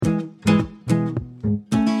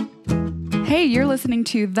Hey, you're listening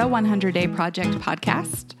to the 100 Day Project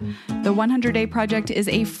podcast. The 100 Day Project is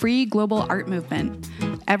a free global art movement.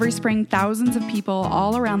 Every spring, thousands of people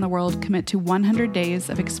all around the world commit to 100 days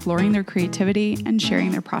of exploring their creativity and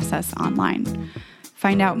sharing their process online.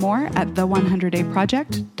 Find out more at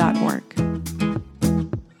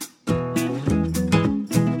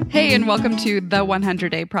the100dayproject.org. Hey, and welcome to the 100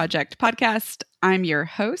 Day Project podcast. I'm your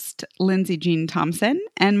host, Lindsay Jean Thompson,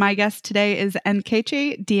 and my guest today is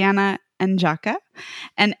Nkechi Diana Njaka,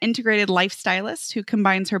 an integrated lifestylist who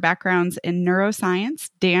combines her backgrounds in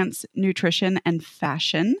neuroscience, dance, nutrition, and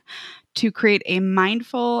fashion to create a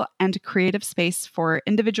mindful and creative space for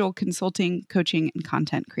individual consulting, coaching, and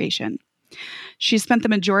content creation. She spent the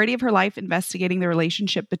majority of her life investigating the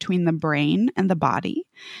relationship between the brain and the body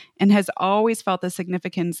and has always felt the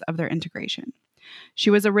significance of their integration. She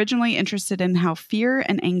was originally interested in how fear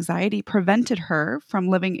and anxiety prevented her from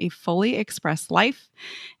living a fully expressed life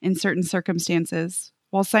in certain circumstances,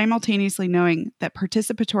 while simultaneously knowing that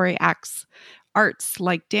participatory arts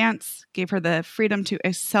like dance gave her the freedom to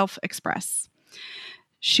self-express.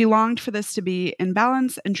 She longed for this to be in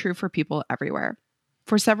balance and true for people everywhere.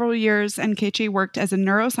 For several years, Nkechi worked as a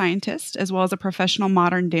neuroscientist as well as a professional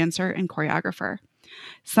modern dancer and choreographer.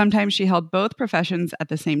 Sometimes she held both professions at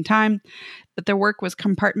the same time, but their work was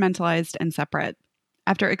compartmentalized and separate.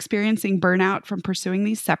 After experiencing burnout from pursuing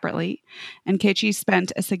these separately, Nkechi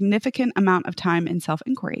spent a significant amount of time in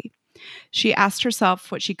self-inquiry. She asked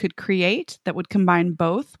herself what she could create that would combine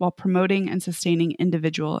both while promoting and sustaining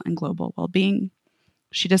individual and global well-being.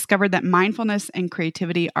 She discovered that mindfulness and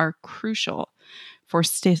creativity are crucial for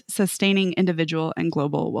sustaining individual and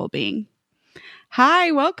global well-being.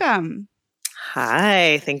 Hi, welcome.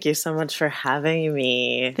 Hi, thank you so much for having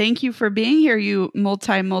me. Thank you for being here, you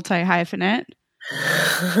multi-hyphenate.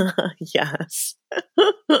 Yes.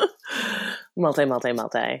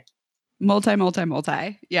 multi.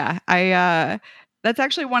 Yeah, that's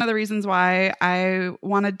actually one of the reasons why I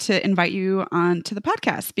wanted to invite you on to the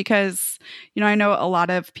podcast because, I know a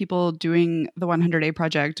lot of people doing the 100 Day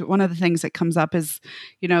Project. One of the things that comes up is,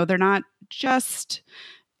 they're not just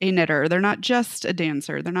a knitter, they're not just a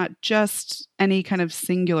dancer, they're not just any kind of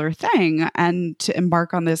singular thing. And to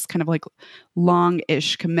embark on this kind of like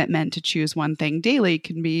long-ish commitment to choose one thing daily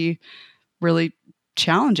can be really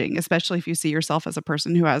challenging, especially if you see yourself as a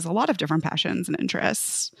person who has a lot of different passions and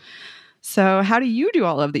interests. So how do you do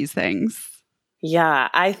all of these things? Yeah,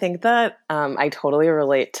 I think that I totally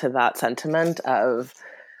relate to that sentiment of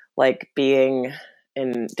like being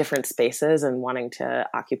in different spaces and wanting to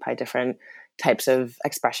occupy different types of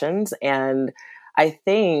expressions. And I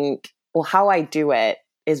think, how I do it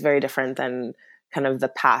is very different than kind of the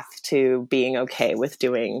path to being okay with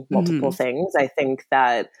doing multiple things. I think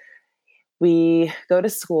that we go to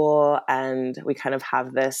school and we kind of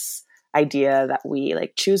have this idea that we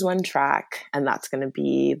like choose one track and that's going to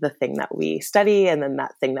be the thing that we study. And then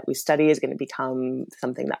that thing that we study is going to become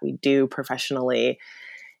something that we do professionally.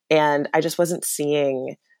 And I just wasn't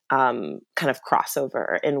seeing kind of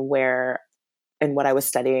crossover in what I was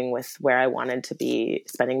studying with where I wanted to be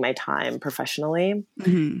spending my time professionally.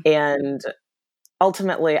 And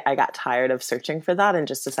ultimately I got tired of searching for that and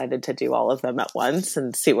just decided to do all of them at once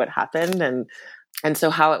and see what happened. And so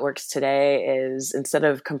how it works today is instead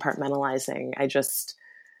of compartmentalizing, I just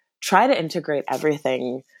try to integrate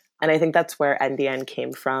everything. And I think that's where NDN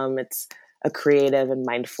came from. It's a creative and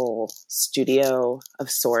mindful studio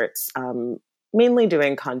of sorts, mainly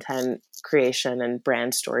doing content creation and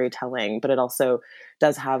brand storytelling, but it also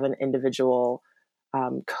does have an individual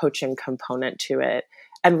coaching component to it.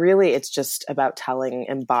 And really, it's just about telling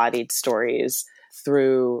embodied stories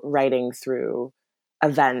through writing, through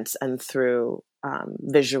events, and through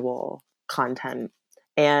visual content.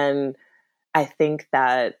 And I think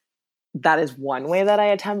that is one way that I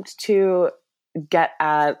attempt to get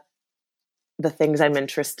at the things I'm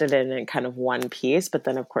interested in kind of one piece. But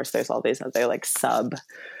then, of course, there's all these other like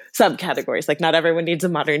subcategories. Like not everyone needs a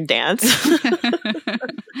modern dance.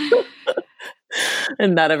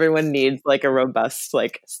 And not everyone needs like a robust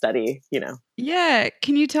like study, Yeah.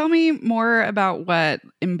 Can you tell me more about what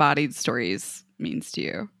embodied stories means to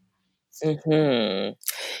you?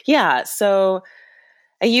 Yeah. So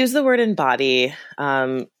I use the word embody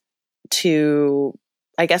to,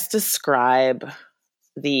 I guess, describe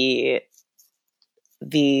the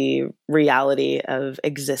reality of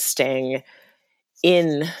existing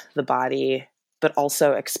in the body, but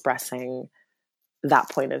also expressing that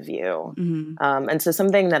point of view. And so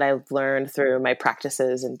something that I've learned through my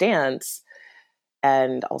practices in dance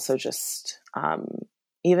and also just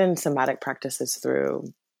even somatic practices through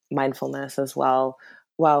mindfulness as well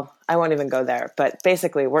well, I won't even go there, but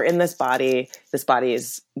basically we're in this body. This body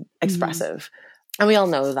is expressive, and we all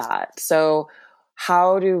know that. So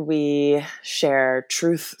how do we share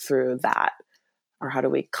truth through that? Or how do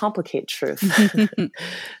we complicate truth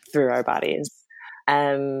through our bodies?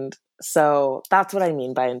 And so that's what I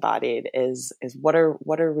mean by embodied is what are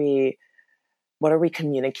we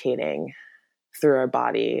communicating through our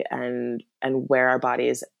body, and where our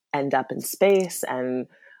bodies end up in space, and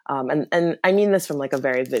I mean this from like a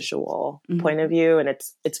very visual point of view, and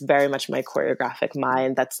it's very much my choreographic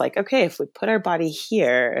mind that's like, okay, if we put our body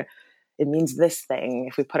here, it means this thing.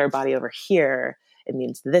 If we put our body over here, it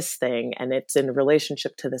means this thing, and it's in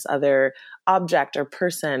relationship to this other object or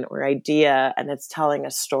person or idea, and it's telling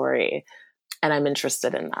a story, and I'm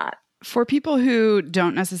interested in that. For people who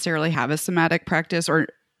don't necessarily have a somatic practice or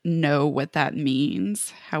know what that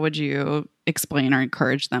means, how would you explain or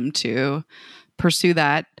encourage them to pursue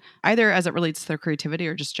that, either as it relates to their creativity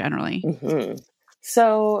or just generally?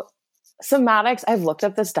 So somatics, I've looked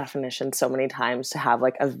up this definition so many times to have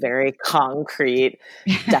like a very concrete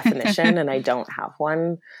definition, and I don't have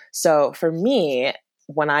one. So for me,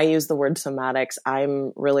 when I use the word somatics,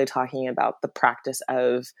 I'm really talking about the practice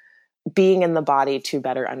of being in the body to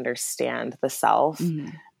better understand the self.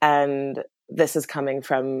 And this is coming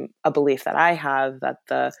from a belief that I have that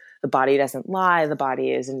the body doesn't lie. The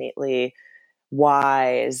body is innately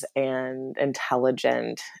wise and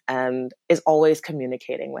intelligent and is always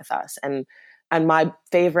communicating with us. And my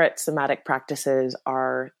favorite somatic practices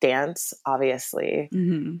are dance, obviously,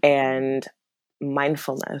 and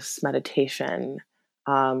mindfulness, meditation.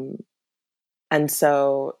 And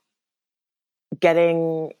so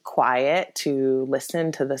getting quiet to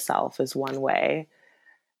listen to the self is one way.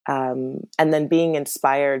 And then being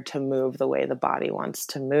inspired to move the way the body wants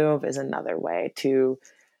to move is another way to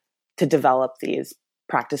develop these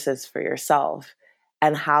practices for yourself.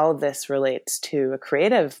 And how this relates to a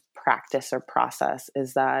creative practice or process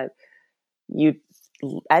is that you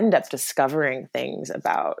end up discovering things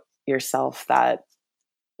about yourself that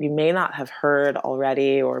you may not have heard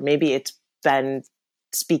already, or maybe it's been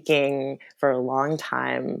speaking for a long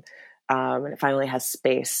time, and it finally has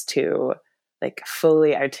space to like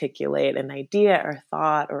fully articulate an idea or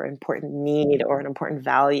thought or important need or an important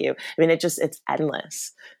value. I mean, it's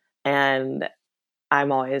endless. And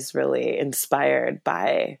I'm always really inspired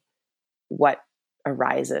by what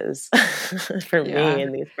arises for me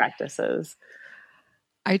in these practices.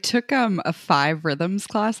 I took a 5 rhythms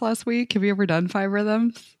class last week. Have you ever done 5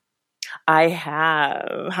 rhythms? I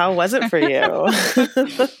have. How was it for you?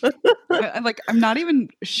 I'm not even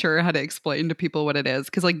sure how to explain to people what it is,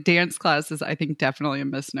 because like dance class is, I think, definitely a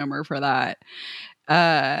misnomer for that.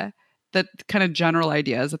 The kind of general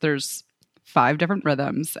idea is that there's 5 different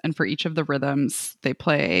rhythms, and for each of the rhythms they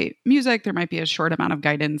play music. There might be a short amount of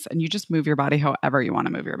guidance, and you just move your body however you want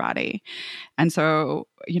to move your body. And so,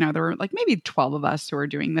 there were like maybe 12 of us who were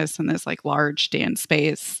doing this in this like large dance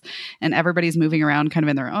space, and everybody's moving around kind of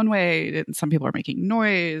in their own way. And some people are making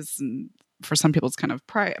noise, and for some people it's kind of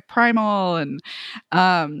primal, and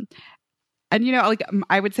like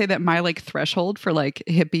I would say that my like threshold for like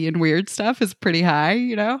hippie and weird stuff is pretty high,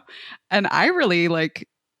 and I really like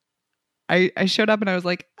I showed up and I was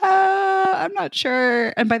like, I'm not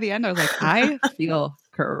sure. And by the end, I was like, I feel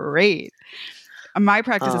great. My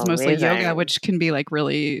practice is mostly yoga, which can be like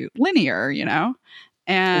really linear,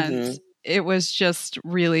 and it was just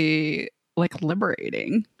really like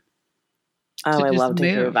liberating. Oh, I love to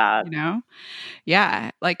hear that.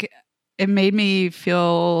 Yeah. Like it made me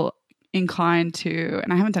feel inclined to,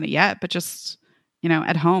 and I haven't done it yet, but just,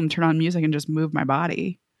 at home, turn on music and just move my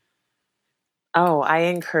body. Oh, I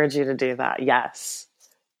encourage you to do that. Yes.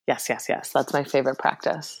 Yes, yes, yes. That's my favorite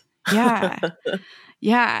practice. Yeah.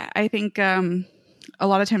 Yeah. I think a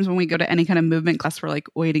lot of times when we go to any kind of movement class, we're like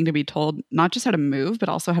waiting to be told not just how to move, but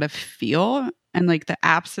also how to feel. And like the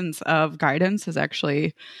absence of guidance is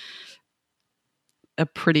actually a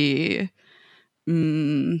pretty,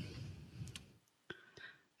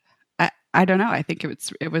 I don't know. I think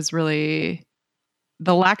it was really,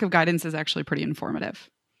 the lack of guidance is actually pretty informative.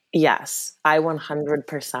 Yes, I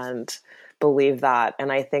 100% believe that.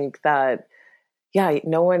 And I think that,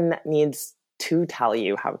 no one needs to tell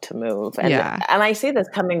you how to move. And, and I say this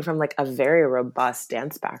coming from like a very robust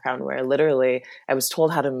dance background where literally I was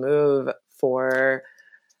told how to move for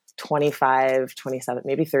 25, 27,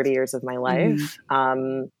 maybe 30 years of my life. I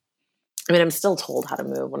mean, I'm still told how to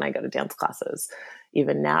move when I go to dance classes,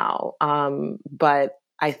 even now. But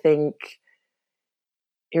I think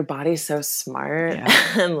your body's so smart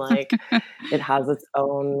and like it has its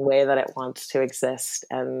own way that it wants to exist.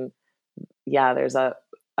 And there's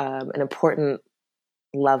an important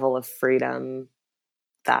level of freedom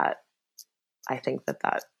that I think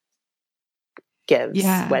that gives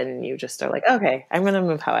when you just are like, okay, I'm going to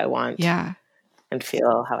move how I want. Yeah. And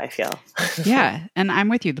feel how I feel. Yeah. And I'm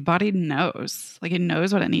with you. The body knows, like, it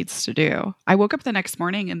knows what it needs to do. I woke up the next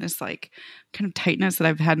morning in this like kind of tightness that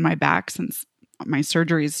I've had in my back since my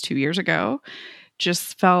surgeries 2 years ago.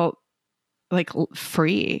 Just felt like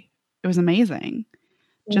free. It was amazing.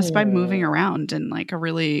 Just by moving around in like a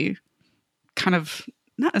really kind of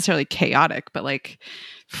not necessarily chaotic, but like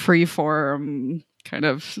free form, kind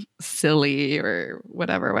of silly or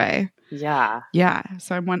whatever way. Yeah. Yeah.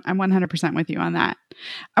 So I'm 100% with you on that.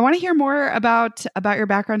 I want to hear more about your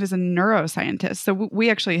background as a neuroscientist. So we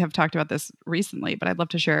actually have talked about this recently, but I'd love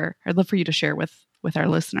for you to share with our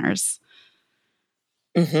listeners.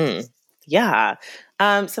 Mm-hmm. Yeah.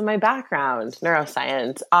 So my background,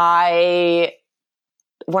 neuroscience,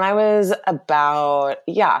 when I was about,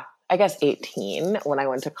 I guess 18, when I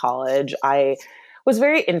went to college, I was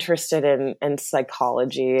very interested in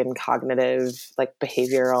psychology and cognitive, like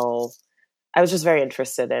behavioral. I was just very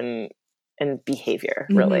interested in behavior,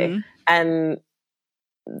 really. Mm-hmm. And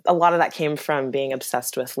a lot of that came from being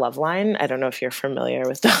obsessed with Loveline. I don't know if you're familiar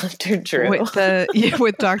with Dr. Drew. With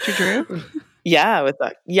Dr. Drew? Yeah, with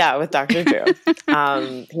Dr. Drew.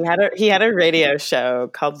 He had a radio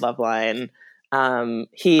show called Loveline.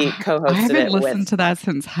 He co-hosted it. I haven't listened to that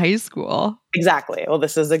since high school. Exactly. Well,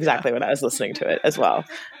 this is exactly when I was listening to it as well.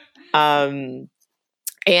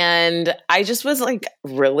 And I just was like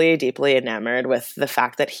really deeply enamored with the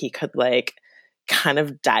fact that he could like kind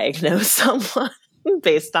of diagnose someone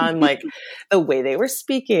based on like the way they were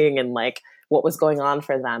speaking and like what was going on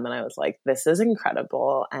for them. And I was like, this is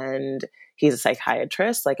incredible. And he's a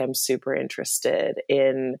psychiatrist. Like, I'm super interested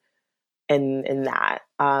in that.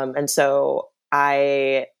 And so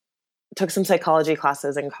I took some psychology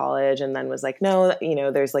classes in college and then was like, no,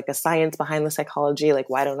 there's like a science behind the psychology. Like,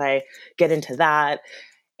 why don't I get into that?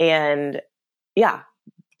 And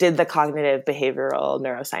did the cognitive behavioral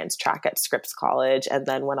neuroscience track at Scripps College and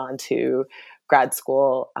then went on to grad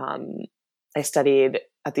school. I studied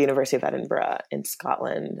at the University of Edinburgh in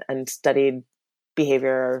Scotland and studied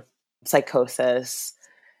behavior, psychosis,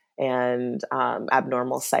 and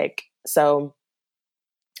abnormal psych. So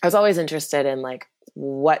I was always interested in like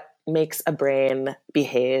what makes a brain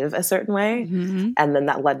behave a certain way. Mm-hmm. And then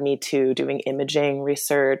that led me to doing imaging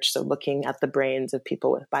research. So looking at the brains of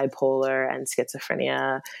people with bipolar and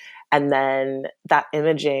schizophrenia. And then that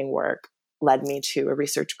imaging work led me to a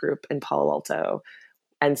research group in Palo Alto.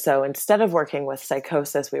 And so instead of working with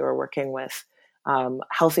psychosis, we were working with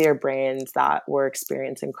healthier brains that were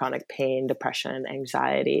experiencing chronic pain, depression,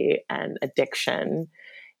 anxiety, and addiction.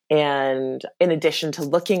 And in addition to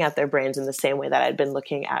looking at their brains in the same way that I'd been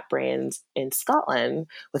looking at brains in Scotland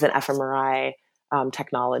with an fMRI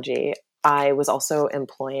technology, I was also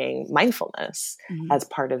employing mindfulness as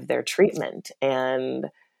part of their treatment. And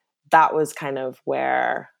that was kind of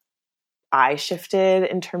where I shifted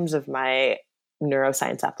in terms of my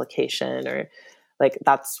neuroscience application, or like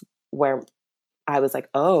that's where I was like,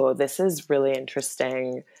 oh, this is really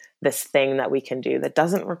interesting. This thing that we can do that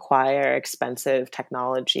doesn't require expensive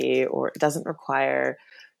technology, or it doesn't require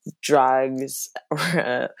drugs or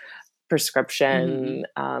a prescription.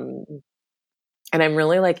 And I'm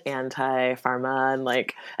really like anti-pharma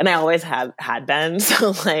and I always had been.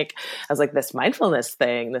 So like, I was like, this mindfulness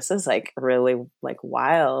thing, this is like really like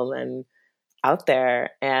wild and out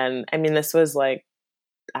there. And I mean, this was like,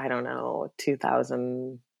 I don't know,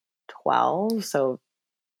 2012. So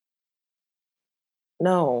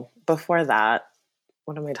no, before that,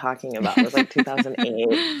 what am I talking about? It was like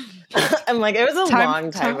 2008. I'm like, it was a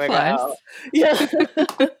long time ago. Yeah.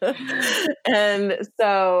 And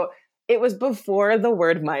so it was before the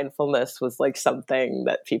word mindfulness was like something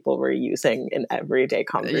that people were using in everyday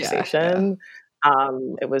conversation.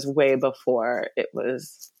 It was way before it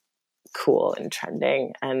was cool and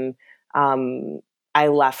trending. And I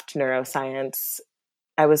left neuroscience.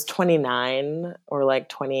 I was 29 or like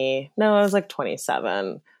 20. No, I was like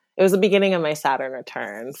 27. It was the beginning of my Saturn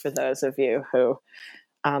return, for those of you who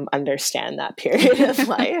understand that period of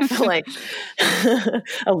life. Like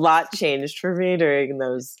a lot changed for me during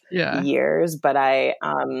those years, but I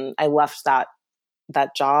left that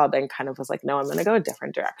job and kind of was like, no, I'm going to go a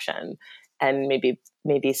different direction and maybe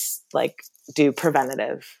like do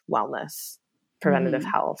preventative wellness, preventative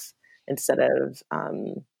health instead of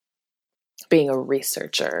being a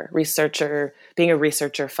researcher. Being a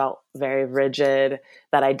researcher felt very rigid.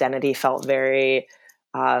 That identity felt very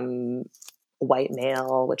white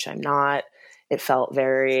male, which I'm not. It felt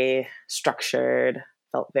very structured,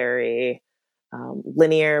 felt very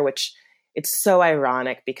linear, which it's so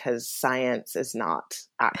ironic because science is not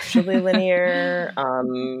actually linear.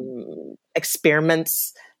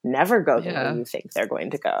 Experiments never go the way you think they're going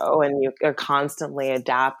to go, and you are constantly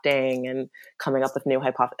adapting and coming up with new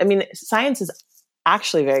hypotheses. I mean, science is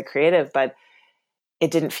actually very creative, but it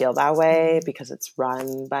didn't feel that way because it's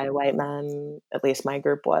run by white men. At least my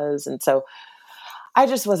group was. And so I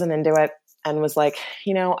just wasn't into it and was like,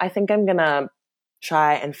 I think I'm going to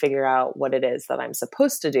try and figure out what it is that I'm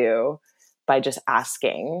supposed to do by just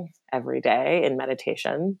asking every day in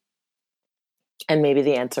meditation. And maybe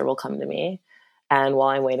the answer will come to me. And while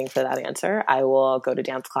I'm waiting for that answer, I will go to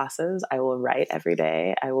dance classes. I will write every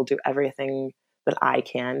day. I will do everything that I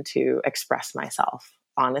can to express myself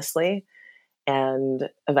honestly. And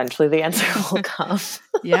eventually the answer will come.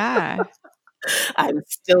 Yeah. I'm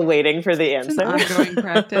still waiting for the answer. It's an ongoing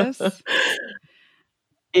practice.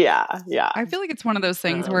 Yeah. I feel like it's one of those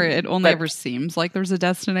things where it only ever seems like there's a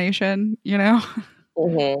destination,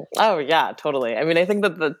 Mm-hmm. Oh yeah, totally. I mean, I think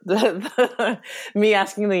that the me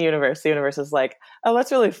asking the universe is like, oh,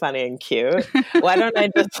 that's really funny and cute. Why don't I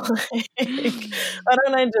just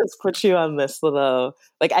put you on this little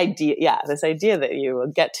idea? Yeah, this idea that you will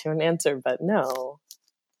get to an answer, but no,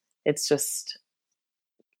 it's just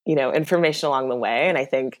information along the way. And I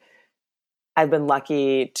think I've been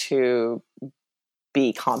lucky to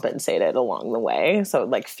be compensated along the way, so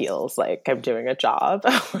it feels like I'm doing a job.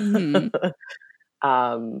 Mm-hmm.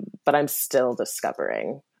 But I'm still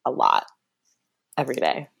discovering a lot every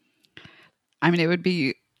day. I mean, it would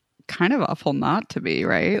be kind of awful not to be,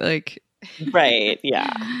 right? Right.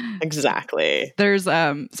 Yeah, exactly. There's,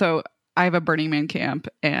 so I have a Burning Man camp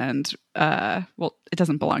and, it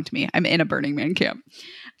doesn't belong to me. I'm in a Burning Man camp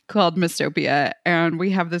called Mystopia. And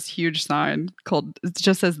we have this huge sign it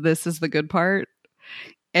just says, "This is the good part."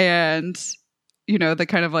 And, the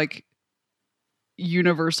kind of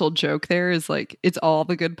universal joke there is it's all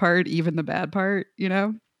the good part, even the bad part,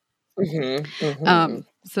 Mm-hmm, mm-hmm.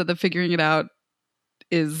 So the figuring it out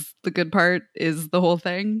is the good part, is the whole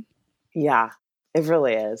thing. Yeah, it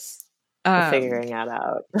really is. Figuring that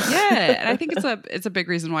out. Yeah, and I think it's a big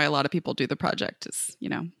reason why a lot of people do the project is,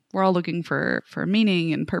 we're all looking for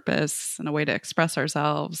meaning and purpose and a way to express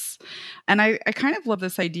ourselves. And I kind of love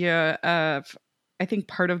this idea of, I think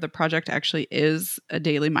part of the project actually is a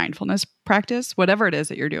daily mindfulness practice, whatever it is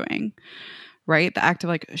that you're doing, right? The act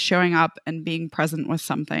of showing up and being present with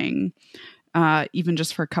something, even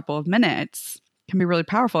just for a couple of minutes, can be really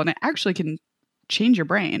powerful. And it actually can change your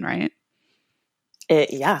brain, right?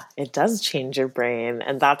 It does change your brain.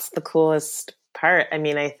 And that's the coolest part. I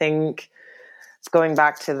mean, I think it's going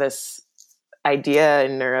back to this idea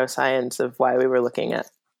in neuroscience of why we were looking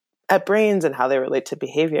at brains and how they relate to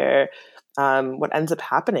behavior. What ends up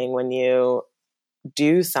happening when you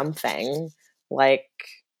do something like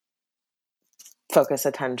focus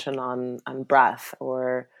attention on breath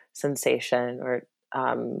or sensation, or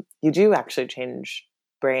you do actually change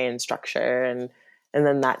brain structure, and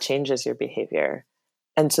then that changes your behavior.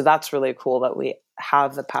 And so that's really cool that we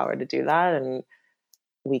have the power to do that, and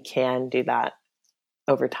we can do that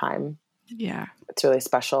over time. Yeah. It's really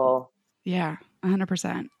special. Yeah,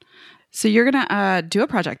 100%. So you're going to do a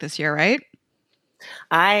project this year, right?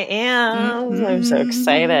 I am. Mm-hmm. I'm so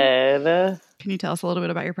excited. Can you tell us a little bit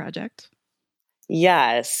about your project?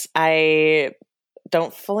 Yes. I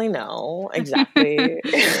don't fully know exactly,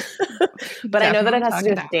 but I know that it has to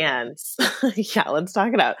do with dance. Yeah, let's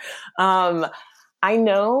talk it out. I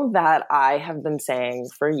know that I have been saying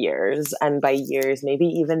for years, and by years, maybe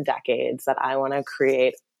even decades, that I want to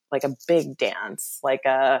create a big dance,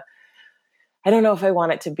 I don't know if I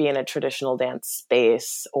want it to be in a traditional dance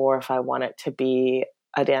space or if I want it to be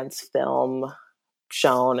a dance film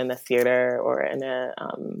shown in a theater or in a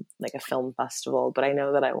film festival. But I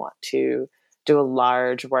know that I want to do a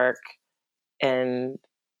large work, and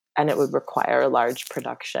it would require a large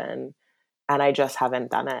production, and I just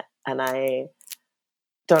haven't done it. And I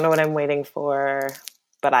don't know what I'm waiting for,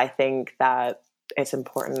 but I think that it's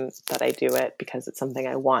important that I do it because it's something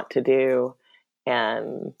I want to do.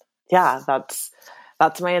 And yeah, that's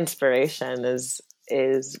my inspiration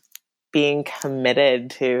is being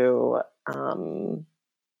committed to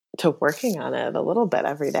working on it a little bit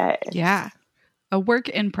every day. Yeah. A work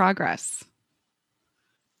in progress.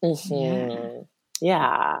 Mm-hmm.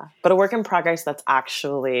 Yeah. But a work in progress that's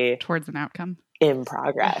actually towards an outcome. In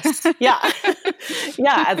progress. Yeah.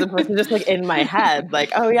 Yeah. As opposed to just in my head,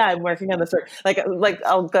 oh yeah, I'm working on this work.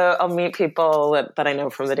 I'll meet people that I know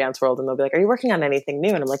from the dance world, and they'll be like, "Are you working on anything new?"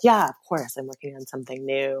 And I'm like, "Yeah, of course I'm working on something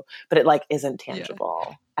new," but it isn't tangible.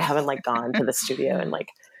 Yeah. I haven't gone to the studio and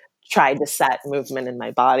tried to set movement in my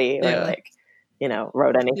body or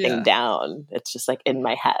wrote anything down. It's just like in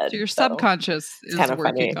my head. So your subconscious is kind of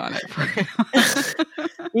working funny on it for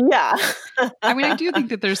you. Yeah. I mean, I do think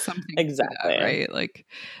that there's something exactly to that, right? Like,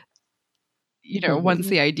 once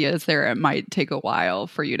the idea is there, it might take a while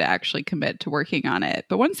for you to actually commit to working on it.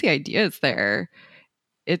 But once the idea is there,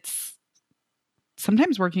 it's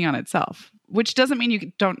sometimes working on itself, which doesn't mean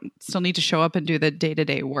you don't still need to show up and do the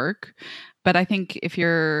day-to-day work. But I think if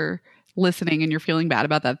you're listening and you're feeling bad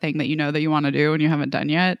about that thing that that you want to do and you haven't done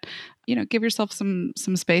yet, give yourself some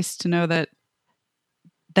space to know that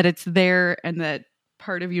it's there and that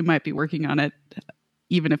part of you might be working on it,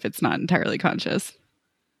 even if it's not entirely conscious.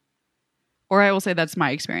 Or I will say that's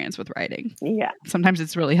my experience with writing. Yeah. Sometimes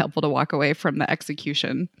it's really helpful to walk away from the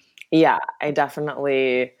execution. Yeah, I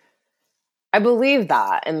believe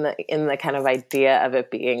that in the kind of idea of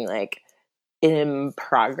it being like in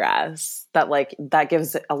progress, that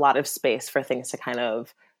gives a lot of space for things to kind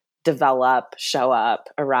of develop, show up,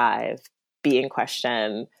 arrive, be in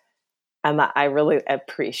question. And that I really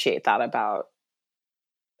appreciate that about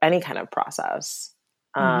any kind of process,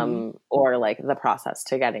 or like the process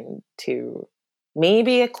to getting to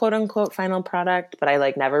maybe a quote unquote final product, but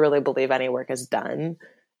I never really believe any work is done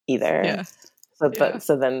either. Yeah.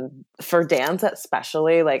 So then for dance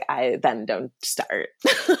especially, I then don't start.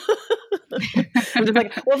 I'm just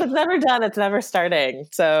like, well, if it's never done, it's never starting.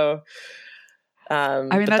 So, I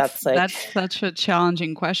mean, that's such a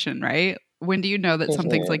challenging question, right? When do you know that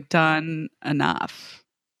something's done enough?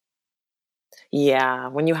 Yeah,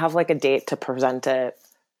 when you have a date to present it.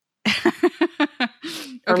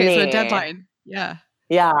 Okay, so a deadline. Yeah.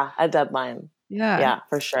 Yeah, a deadline. Yeah. Yeah,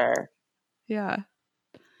 for sure. Yeah.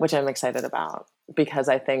 Which I'm excited about, because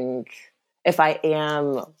I think if I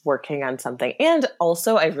am working on something, and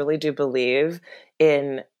also I really do believe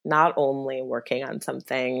in not only working on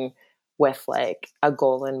something with a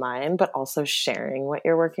goal in mind, but also sharing what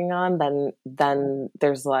you're working on, then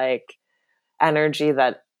there's energy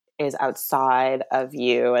that is outside of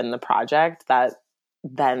you and the project that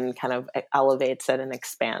then kind of elevates it and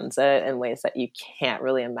expands it in ways that you can't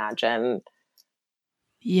really imagine.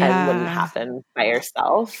 And wouldn't happen by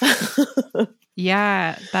yourself.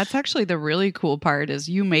 Yeah, that's actually the really cool part, is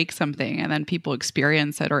you make something and then people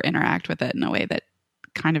experience it or interact with it in a way that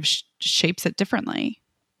kind of shapes it differently.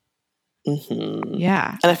 Mm-hmm.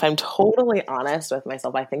 Yeah. And if I'm totally honest with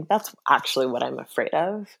myself, I think that's actually what I'm afraid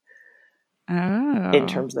of. Oh. In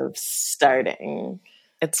terms of starting.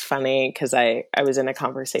 It's funny because I was in a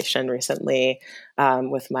conversation recently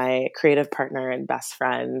with my creative partner and best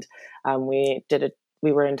friend.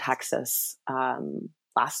 We were in Texas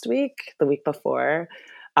last week, the week before,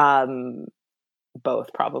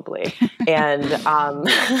 both probably. And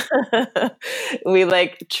we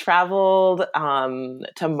traveled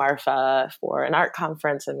to Marfa for an art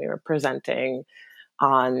conference, and we were presenting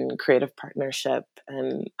on creative partnership.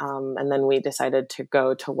 And then we decided to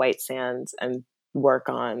go to White Sands and work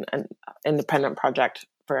on an independent project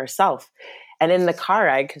for ourselves. And in the car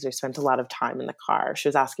ride, because we spent a lot of time in the car, she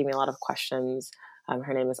was asking me a lot of questions.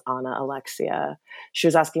 Her name is Anna Alexia. She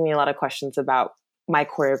was asking me a lot of questions about my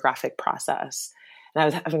choreographic process. And I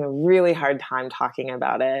was having a really hard time talking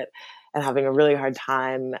about it and having a really hard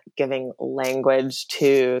time giving language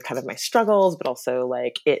to kind of my struggles, but also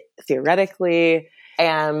it theoretically.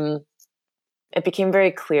 And it became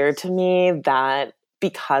very clear to me that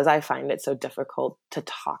because I find it so difficult to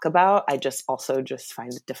talk about, I just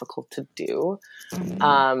find it difficult to do.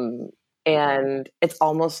 Mm-hmm. And it's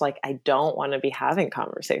almost like I don't want to be having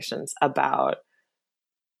conversations about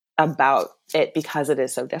it because it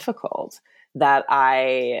is so difficult, that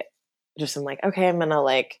I just am okay, I'm going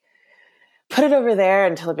to put it over there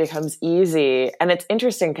until it becomes easy. And it's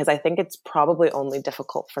interesting because I think it's probably only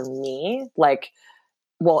difficult for me,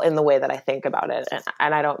 in the way that I think about it.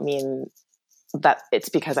 And I don't mean that it's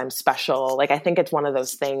because I'm special. I think it's one of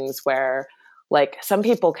those things where some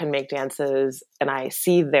people can make dances, and I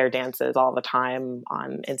see their dances all the time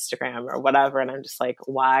on Instagram or whatever. And I'm just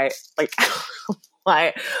why,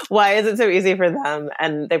 why is it so easy for them?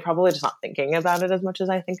 And they're probably just not thinking about it as much as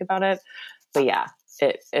I think about it. But yeah,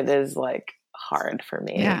 it is hard for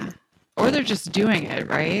me. Yeah. Or they're just doing it,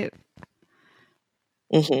 right?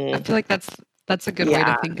 Mm-hmm. I feel like that's a good way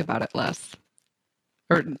to think about it less,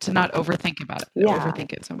 or to not overthink about it,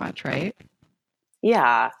 overthink it so much, right?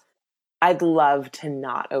 Yeah. I'd love to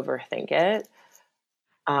not overthink it.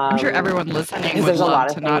 I'm sure everyone listening would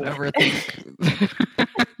love to not overthink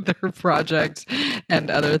their project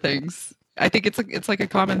and other things. I think it's a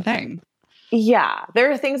common thing. Yeah.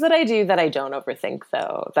 There are things that I do that I don't overthink,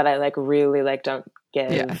 though, that I really don't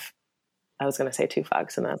give I was going to say 2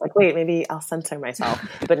 fucks, and I was like, wait, maybe I'll censor myself.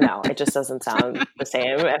 But no, it just doesn't sound the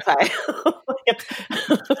same if I...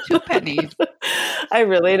 2 pennies. I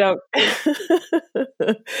really don't.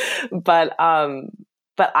 But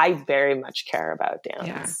I very much care about dance.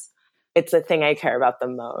 Yeah. It's the thing I care about the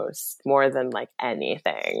most, more than like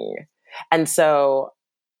anything. And so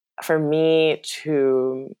for me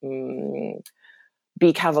to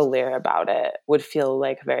be cavalier about it would feel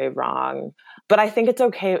like very wrong. But I think it's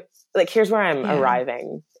okay. Like, here's where I'm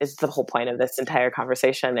arriving, is the whole point of this entire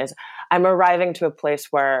conversation, is I'm arriving to a place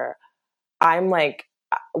where I'm like,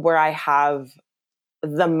 where I have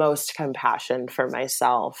the most compassion for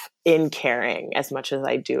myself in caring as much as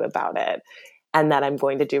I do about it, and that I'm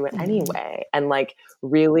going to do it anyway. And like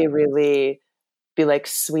really, really be like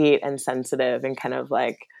sweet and sensitive and kind of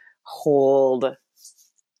like hold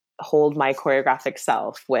my choreographic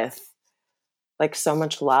self with like so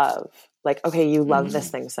much love. Like, okay, you love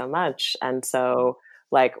this thing so much. And so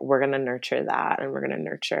like, we're going to nurture that, and we're going to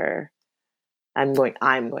nurture, I'm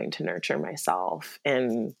going to nurture myself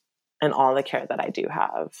in all the care that I do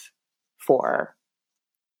have for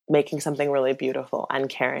making something really beautiful, and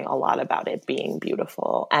caring a lot about it being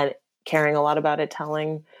beautiful, and caring a lot about it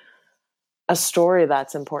telling a story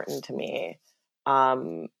that's important to me.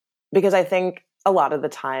 Because I think a lot of the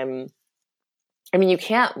time, I mean, you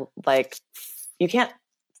can't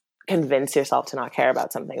convince yourself to not care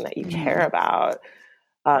about something that you care about.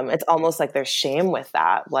 It's almost like there's shame with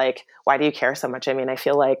that. Like, why do you care so much? I mean, I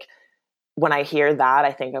feel like when I hear that,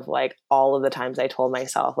 I think of like all of the times I told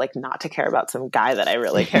myself like not to care about some guy that I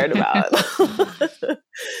really cared about.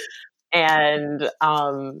 And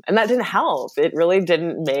that didn't help. It really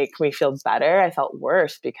didn't make me feel better. I felt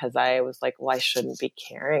worse, because I was like, well, I shouldn't be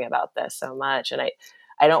caring about this so much. And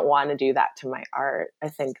I don't want to do that to my art. I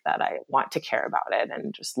think that I want to care about it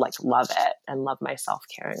and just like love it and love myself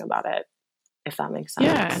caring about it, if that makes sense.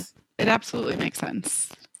 Yeah, it absolutely makes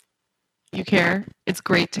sense. You care. It's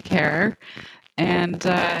great to care. And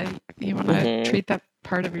you want to treat that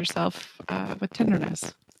part of yourself with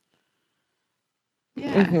tenderness.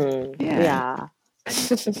 Yeah. Yeah.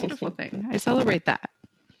 It's a beautiful thing. I celebrate that.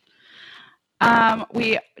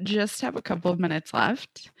 We just have a couple of minutes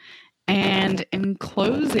left. And in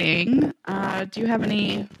closing, do you have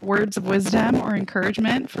any words of wisdom or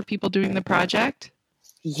encouragement for people doing the project?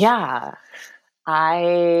 Yeah.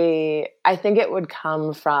 I think it would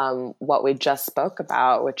come from what we just spoke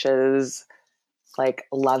about, which is like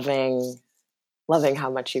loving how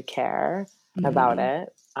much you care about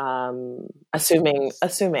it. Assuming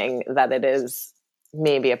that it is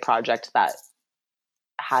maybe a project that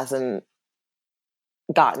hasn't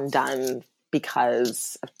gotten done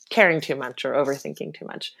because of caring too much or overthinking too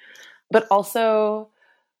much, but also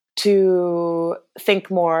to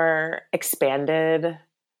think more expanded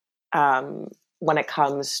when it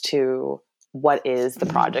comes to what is the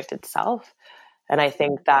project itself. And I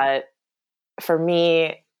think that for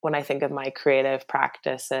me, when I think of my creative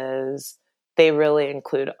practices, they really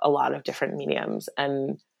include a lot of different mediums,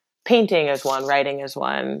 and painting is one, writing is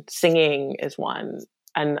one, singing is one.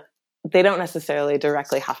 And they don't necessarily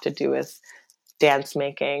directly have to do with dance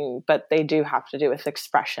making, but they do have to do with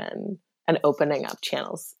expression and opening up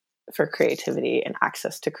channels for creativity and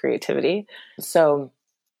access to creativity. So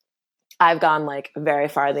I've gone like very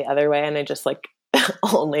far the other way, and I just like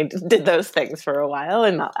only did those things for a while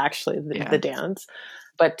and not actually the dance,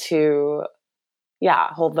 but to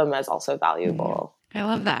hold them as also valuable. I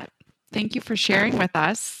love that. Thank you for sharing with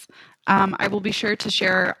us. I will be sure to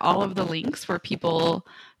share all of the links where people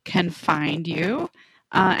can find you.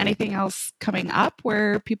 Anything else coming up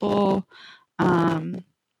where people can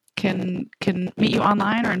meet you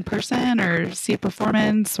online or in person or see a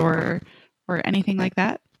performance or anything like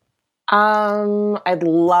that?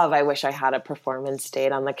 I wish I had a performance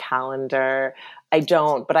date on the calendar. I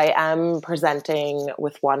don't, but I am presenting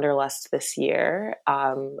with Wanderlust this year.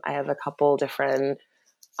 I have a couple different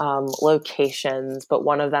locations, but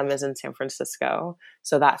one of them is in San Francisco.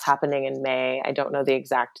 So that's happening in May. I don't know the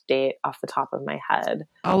exact date off the top of my head.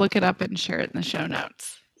 I'll look it up and share it in the show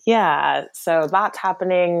notes. Yeah, so that's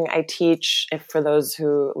happening. I teach, for those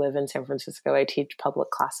who live in San Francisco, I teach public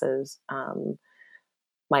classes,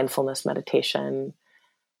 mindfulness meditation.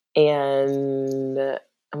 And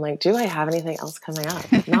I'm like, do I have anything else coming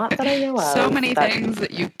up? Not that I know of. So many things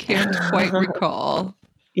that you can't quite recall.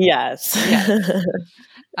 Yes.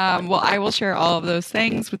 Well, I will share all of those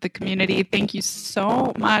things with the community. Thank you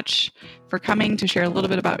so much for coming to share a little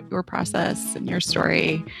bit about your process and your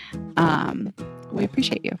story. We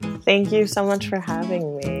appreciate you. Thank you so much for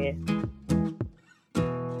having me.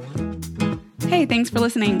 Hey, thanks for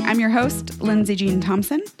listening. I'm your host, Lindsay Jean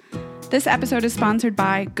Thompson. This episode is sponsored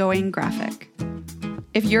by Going Graphic.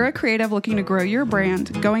 If you're a creative looking to grow your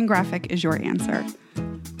brand, Going Graphic is your answer.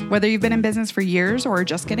 Whether you've been in business for years or are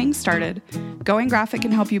just getting started, Going Graphic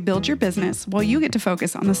can help you build your business while you get to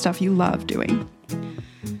focus on the stuff you love doing.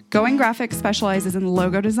 Going Graphic specializes in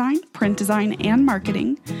logo design, print design, and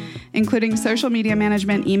marketing, including social media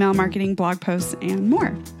management, email marketing, blog posts, and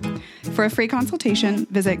more. For a free consultation,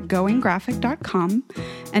 visit goinggraphic.com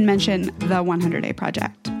and mention the 100-Day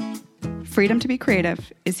Project. Freedom to be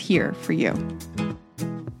creative is here for you.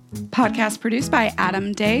 Podcast produced by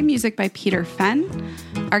Adam Day, music by Peter Fenn.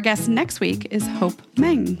 Our guest next week is Hope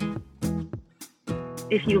Meng.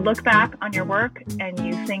 If you look back on your work and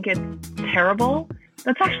you think it's terrible,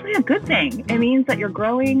 that's actually a good thing. It means that you're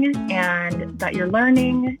growing and that you're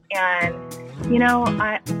learning. And,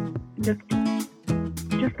 I just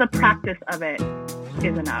the practice of it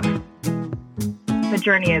is enough. The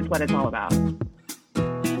journey is what it's all about.